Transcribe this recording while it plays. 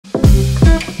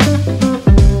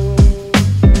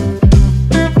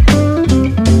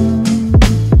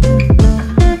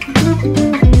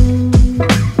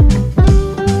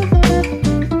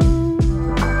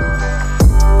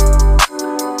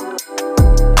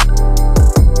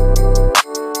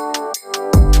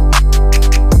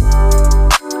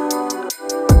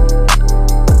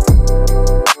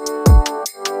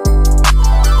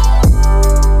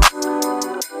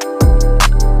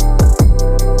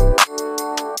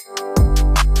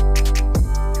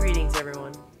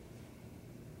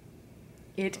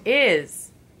It is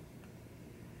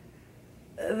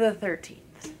the 13th.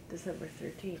 December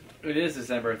 13th. It is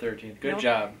December 13th. Good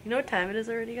job. You know what time it is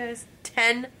already, guys?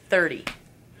 10:30.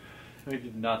 We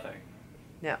did nothing.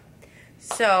 No.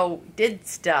 So, did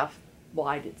stuff. Well,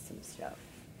 I did some stuff.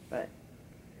 But...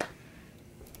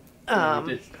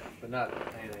 we did stuff, but not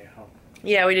anything at home.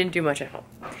 Yeah, we didn't do much at home.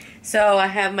 So, I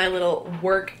have my little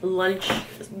work lunch,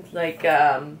 like,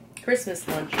 Christmas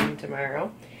luncheon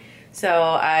tomorrow. So,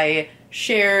 I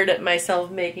shared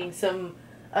myself making some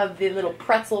of the little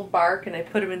Pretzel Bark, and I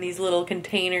put them in these little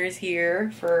containers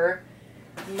here for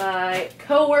my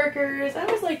co-workers. I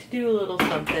always like to do a little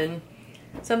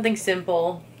something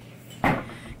simple. A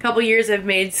couple years I've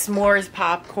made s'mores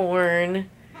popcorn.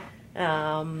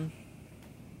 I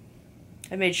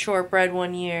made shortbread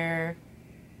one year.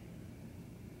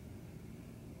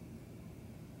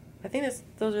 I think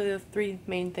those are the three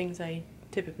main things I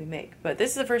typically make. But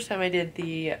this is the first time I did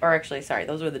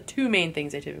those are the two main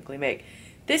things I typically make.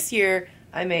 This year,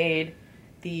 I made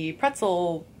the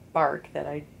Pretzel Bark that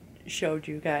I showed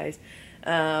you guys.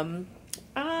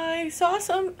 I saw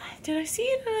did I see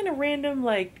it on a random,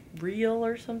 like, reel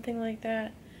or something like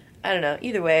that? I don't know.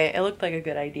 Either way, it looked like a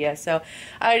good idea. So,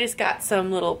 I just got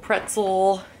some little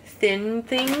pretzel thin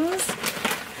things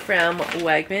from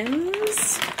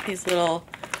Wegmans. These little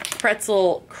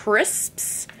pretzel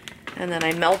crisps. And then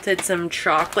I melted some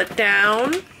chocolate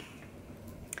down.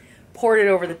 Poured it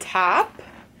over the top.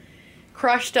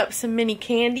 Crushed up some mini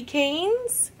candy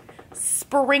canes,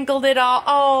 sprinkled it all.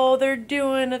 Oh, they're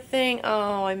doing a thing.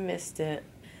 Oh, I missed it.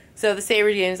 So the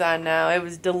Sabres game's on now. It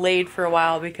was delayed for a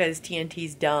while because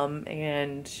TNT's dumb,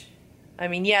 and I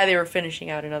mean, yeah, they were finishing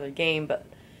out another game, but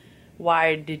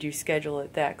why did you schedule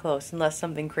it that close unless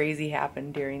something crazy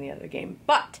happened during the other game?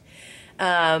 But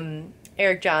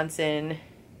Erik Johnson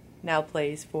now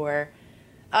plays for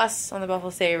us on the Buffalo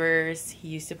Sabres. He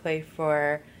used to play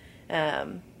for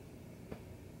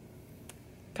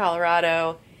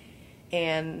Colorado,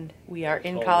 and we are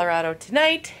in Colorado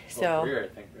tonight. So career,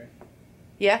 I think, right?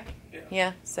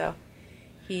 Yeah. So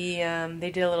he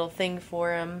they did a little thing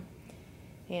for him,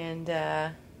 and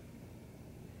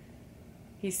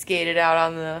he skated out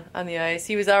on the ice.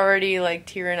 He was already like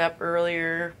tearing up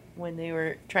earlier when they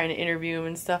were trying to interview him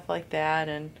and stuff like that,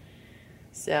 and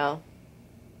so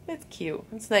it's cute.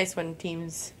 It's nice when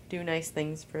teams do nice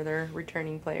things for their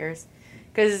returning players.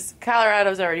 Because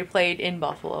Colorado's already played in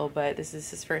Buffalo, but this is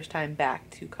his first time back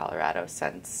to Colorado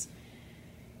since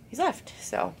he's left.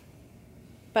 So,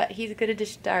 but he's a good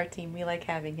addition to our team. We like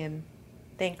having him.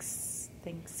 Thanks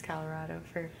Colorado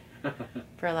for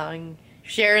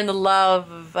sharing the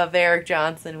love of Erik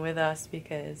Johnson with us,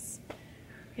 because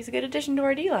he's a good addition to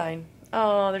our D-line.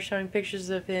 Oh, they're showing pictures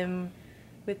of him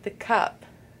with the cup.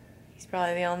 He's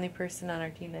probably the only person on our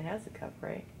team that has a cup,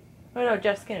 right? Oh no,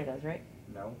 Jeff Skinner does, right?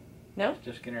 No. No?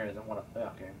 Jeff Skinner doesn't want a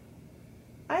playoff game.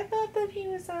 I thought that he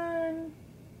was on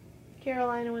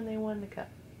Carolina when they won the cup.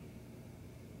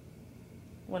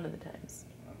 One of the times.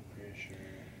 I'm pretty sure.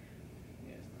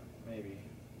 Yes, maybe.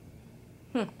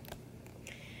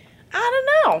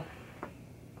 I don't know.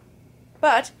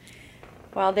 But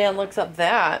while Dan looks up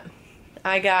that,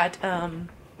 I got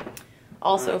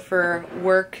also for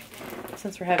work,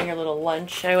 since we're having our little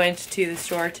lunch, I went to the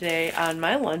store today on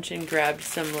my lunch and grabbed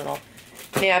some little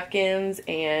napkins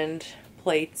and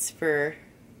plates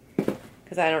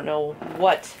because I don't know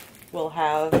what we'll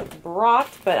have brought,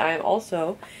 but I'm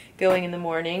also going in the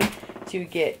morning to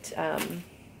get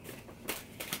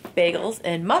bagels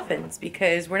and muffins,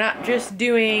 because we're not just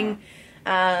doing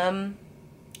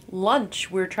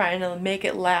lunch, we're trying to make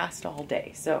it last all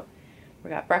day. So we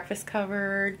got breakfast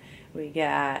covered, we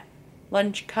got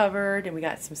lunch covered, and we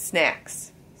got some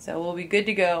snacks. So we'll be good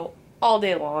to go all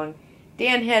day long.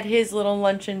 Dan had his little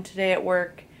luncheon today at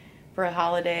work for a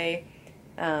holiday,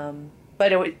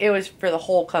 but it was for the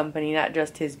whole company, not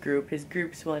just his group. His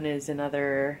group's one is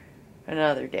another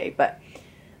day, but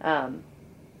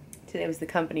today was the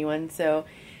company one. So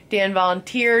Dan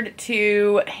volunteered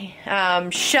to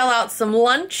shell out some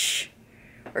lunch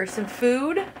or some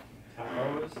food.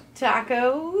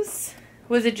 Tacos.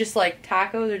 Was it just like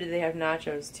tacos, or did they have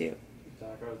nachos too?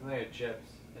 Tacos, and they had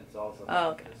chips and salsa.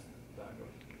 Oh, okay.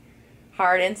 Tacos.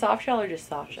 Hard and soft shell, or just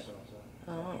soft shell? Salsa.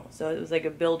 Oh, so it was like a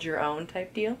build your own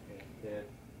type deal? Yeah,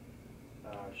 they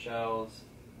had shells,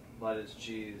 lettuce,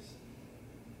 cheese,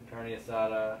 carne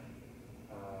asada,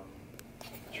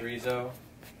 chorizo,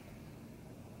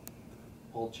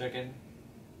 pulled chicken,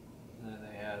 and then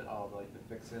they had all of, like, the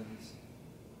fixins,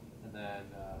 and then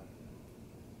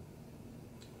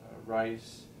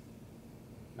rice,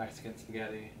 Mexican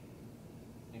spaghetti,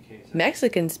 in case.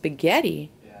 Mexican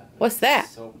spaghetti? Yeah. What's that?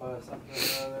 Sopa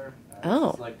something or other. Oh.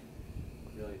 It's like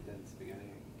really thin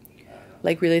spaghetti. I don't know.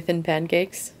 Like really thin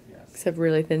pancakes? Yes. Except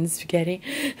really thin spaghetti.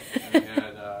 And we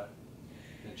had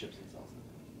chips and salsa.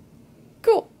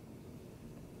 Cool.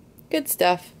 Good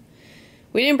stuff.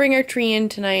 We didn't bring our tree in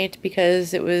tonight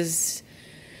because it was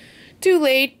too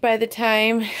late by the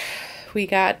time we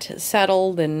got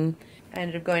settled, and I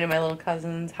ended up going to my little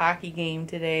cousin's hockey game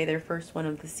today, their first one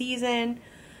of the season.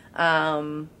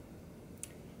 After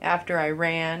I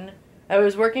ran, I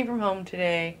was working from home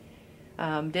today,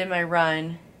 did my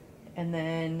run, and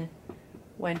then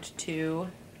went to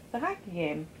the hockey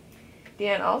game.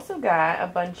 Dan also got a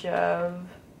bunch of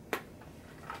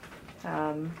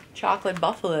chocolate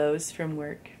buffaloes from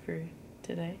work for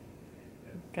today.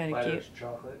 Kind of cute.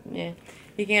 Chocolate. Yeah,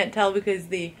 you can't tell because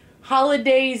the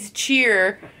holidays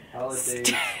cheer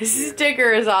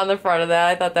sticker is on the front of that.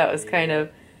 I thought that was kind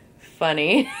of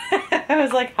funny. I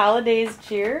was like, holidays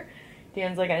cheer?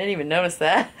 Dan's like, I didn't even notice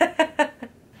that.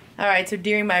 Alright, so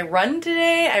during my run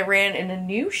today, I ran in a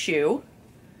new shoe.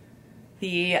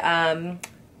 The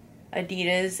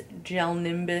Adidas Gel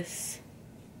Nimbus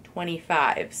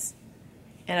 25s.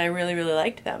 And I really, really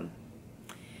liked them.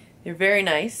 They're very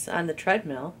nice on the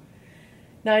treadmill.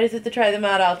 Now I just have to try them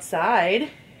out outside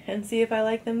and see if I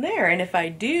like them there. And if I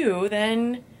do,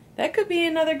 then that could be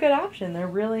another good option. They're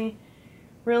really,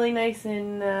 really nice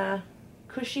and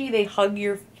cushy. They hug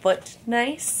your foot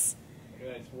nice.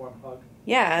 A nice warm hug.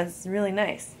 Yeah, it's really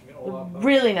nice.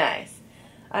 Really nice.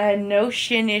 I had no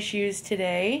shin issues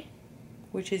today,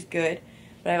 which is good.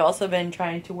 But I've also been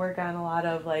trying to work on a lot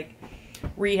of like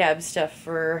rehab stuff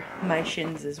for my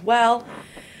shins as well.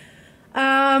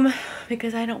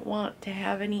 Because I don't want to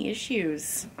have any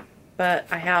issues. But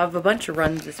I have a bunch of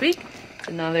runs this week.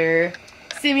 Another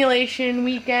simulation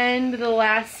weekend, the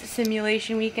last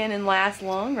simulation weekend and last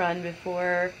long run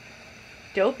before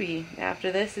Dopey.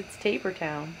 After this, it's Taper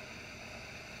Town.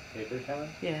 Taper Town?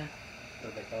 Yeah.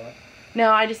 What do they call it?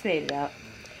 No, I just made it up.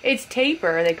 It's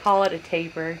taper. They call it a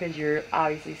taper because you're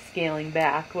obviously scaling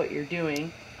back what you're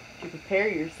doing to prepare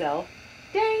yourself.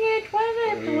 Dang it, why did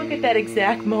I have to look at that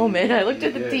exact moment? I looked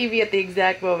at the TV at the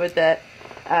exact moment that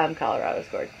Colorado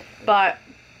scored. But,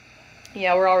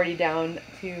 yeah, we're already down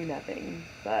 2-0.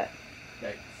 But,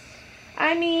 Yikes.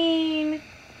 I mean,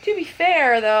 to be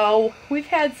fair, though, we've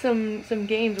had some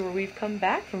games where we've come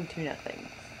back from 2-0.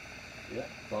 Yeah,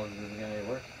 as long as it doesn't get any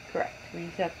worse. Correct. We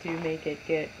just have to make it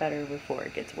get better before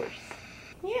it gets worse.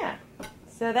 Yeah.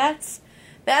 So that's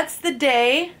the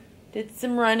day. Did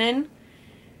some running.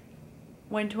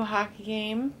 Went to a hockey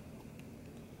game.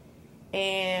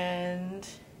 And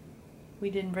we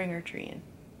didn't bring our tree in.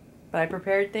 But I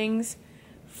prepared things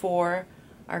for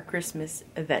our Christmas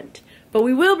event. But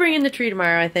we will bring in the tree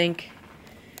tomorrow, I think.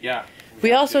 Yeah.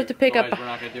 We also have to pick up... We're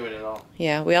not going to do it at all.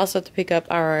 Yeah, we also have to pick up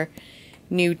our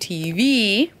new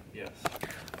TV. Yes.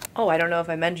 Oh, I don't know if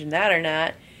I mentioned that or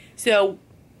not. So,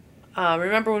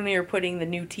 remember when we were putting the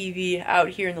new TV out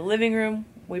here in the living room?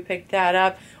 We picked that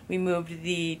up. We moved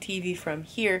the TV from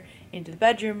here into the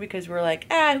bedroom because we're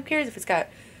like, who cares if it's got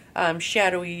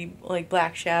shadowy, like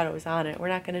black shadows on it? We're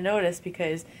not going to notice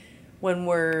because when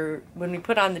we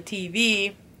put on the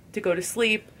TV to go to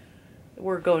sleep,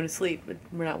 we're going to sleep. But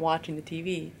we're not watching the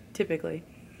TV typically.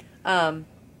 But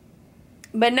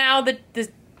now the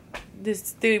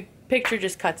picture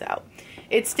just cuts out.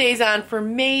 It stays on for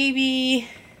maybe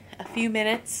a few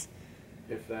minutes.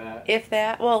 If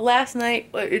that. Well, last night,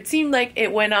 it seemed like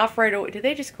it went off right away. Did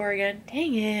they just score again?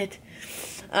 Dang it.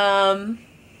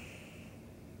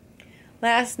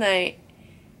 Last night,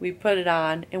 we put it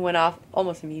on. It went off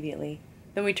almost immediately.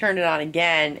 Then we turned it on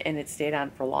again, and it stayed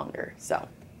on for longer. So,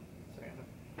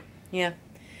 yeah.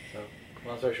 So,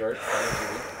 long story short,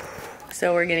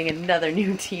 so we're getting another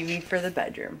new TV for the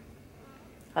bedroom.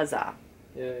 Huzzah.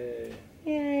 Yay.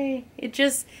 Yay.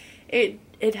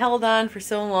 It held on for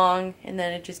so long, and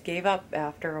then it just gave up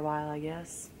after a while, I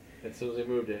guess. As soon as we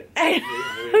moved it.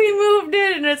 We moved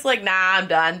it, and it's like, nah, I'm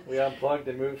done. We unplugged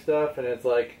and moved stuff, and it's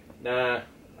like, nah,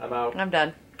 I'm out. I'm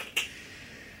done.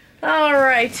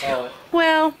 Alright.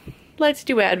 Well, let's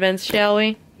do Advents, shall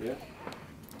we? Yeah.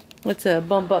 Let's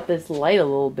bump up this light a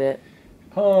little bit.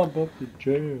 Pump up the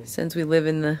jam. Since we live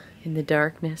in the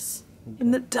darkness. In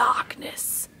the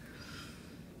darkness.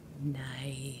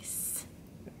 Nice.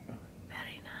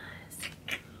 Very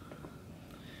nice.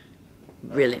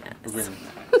 Really nice. Really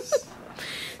nice.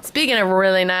 Speaking of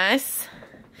really nice,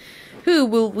 who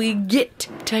will we get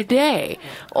today?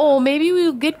 Oh, maybe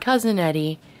we'll get Cousin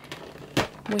Eddie.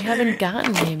 We haven't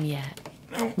gotten him yet.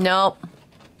 Nope.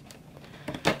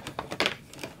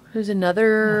 There's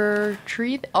another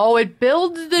tree. Oh, it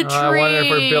builds the tree. I wonder if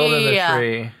we're building the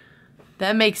tree.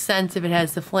 That makes sense if it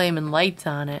has the flame and lights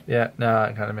on it. Yeah, no,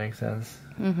 it kind of makes sense.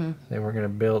 Mm-hmm. They were going to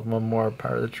build one more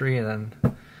part of the tree and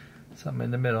then something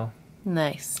in the middle.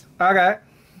 Nice. Okay.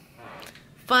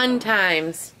 Fun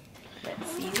times.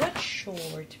 Let's see what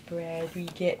shortbread we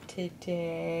get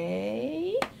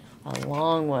today. A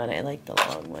long one. I like the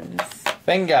long ones.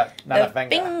 Finger, not the a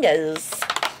finger. Fingers.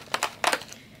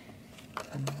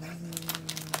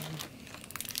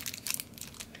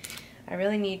 I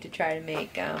really need to try to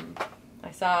make,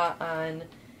 I saw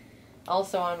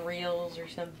also on Reels or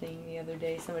something the other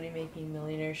day, somebody making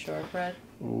millionaire shortbread.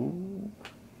 Ooh.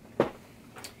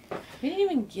 We didn't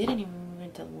even get any when we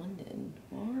went to London.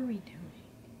 What were we doing?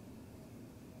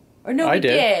 Or no, we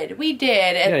did. We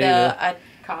did at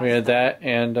Costco. We had that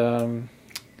and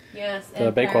yes, the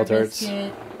and Bakewell tarts.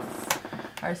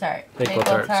 Or sorry,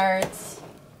 Bakewell tarts.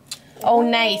 Oh,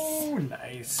 nice. Oh,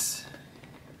 nice.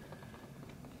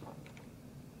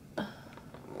 Oh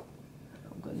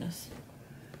goodness.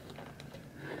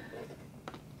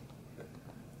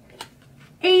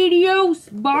 Adios,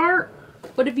 Bart.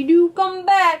 But if you do come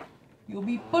back, you'll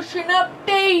be pushing up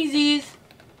daisies.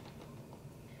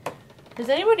 Does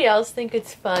anybody else think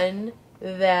it's fun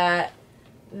that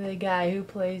the guy who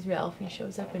plays Ralphie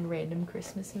shows up in random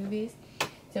Christmas movies?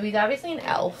 So he's obviously an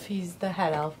elf. He's the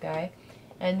head elf guy.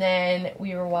 And then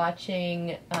we were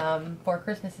watching Four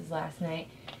Christmases last night,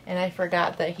 and I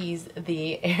forgot that he's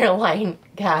the airline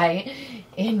guy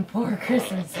in Four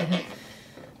Christmases. I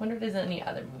wonder if there's any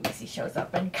other movies he shows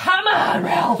up in. Come on,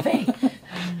 Ralphie!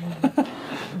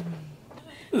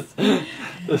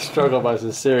 The struggle bus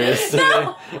is serious today.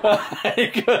 No!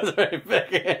 It goes right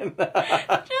back in.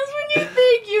 Just when you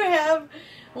think you have,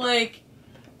 like,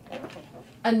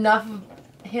 enough of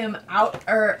him out,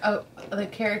 or the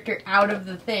character out of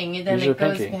the thing, and then Use it your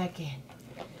goes pinky. back in.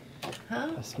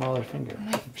 Huh? A smaller finger.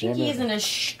 My pinky isn't as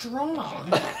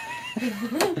strong. You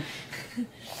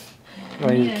want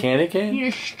to use a candy cane? You need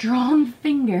a strong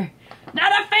finger.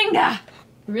 Not a finger!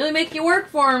 Really make you work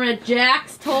for him at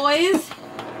Jack's Toys.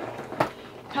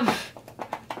 Come on.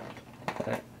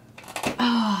 Right.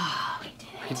 Oh, we did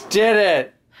it. You did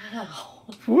it! Ow.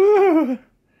 Woo!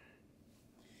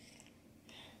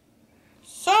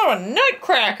 So a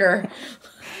nutcracker!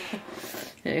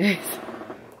 Anyways.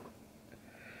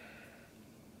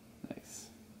 Nice.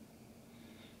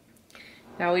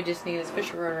 Now we just need his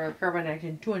Fisher Runner, a carbine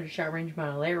action 200 shot range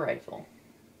model air rifle.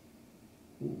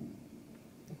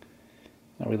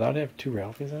 Are we allowed to have two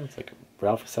Ralphies on? It's like a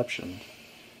Ralphception.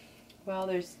 Well,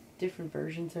 there's different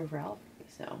versions of Ralph,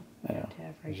 so. I know.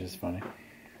 It's just funny.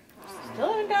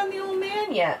 Still haven't gotten the old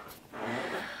man yet.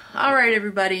 Alright,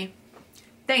 everybody.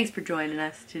 Thanks for joining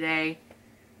us today.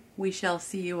 We shall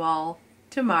see you all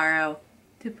tomorrow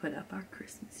to put up our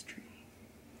Christmas tree.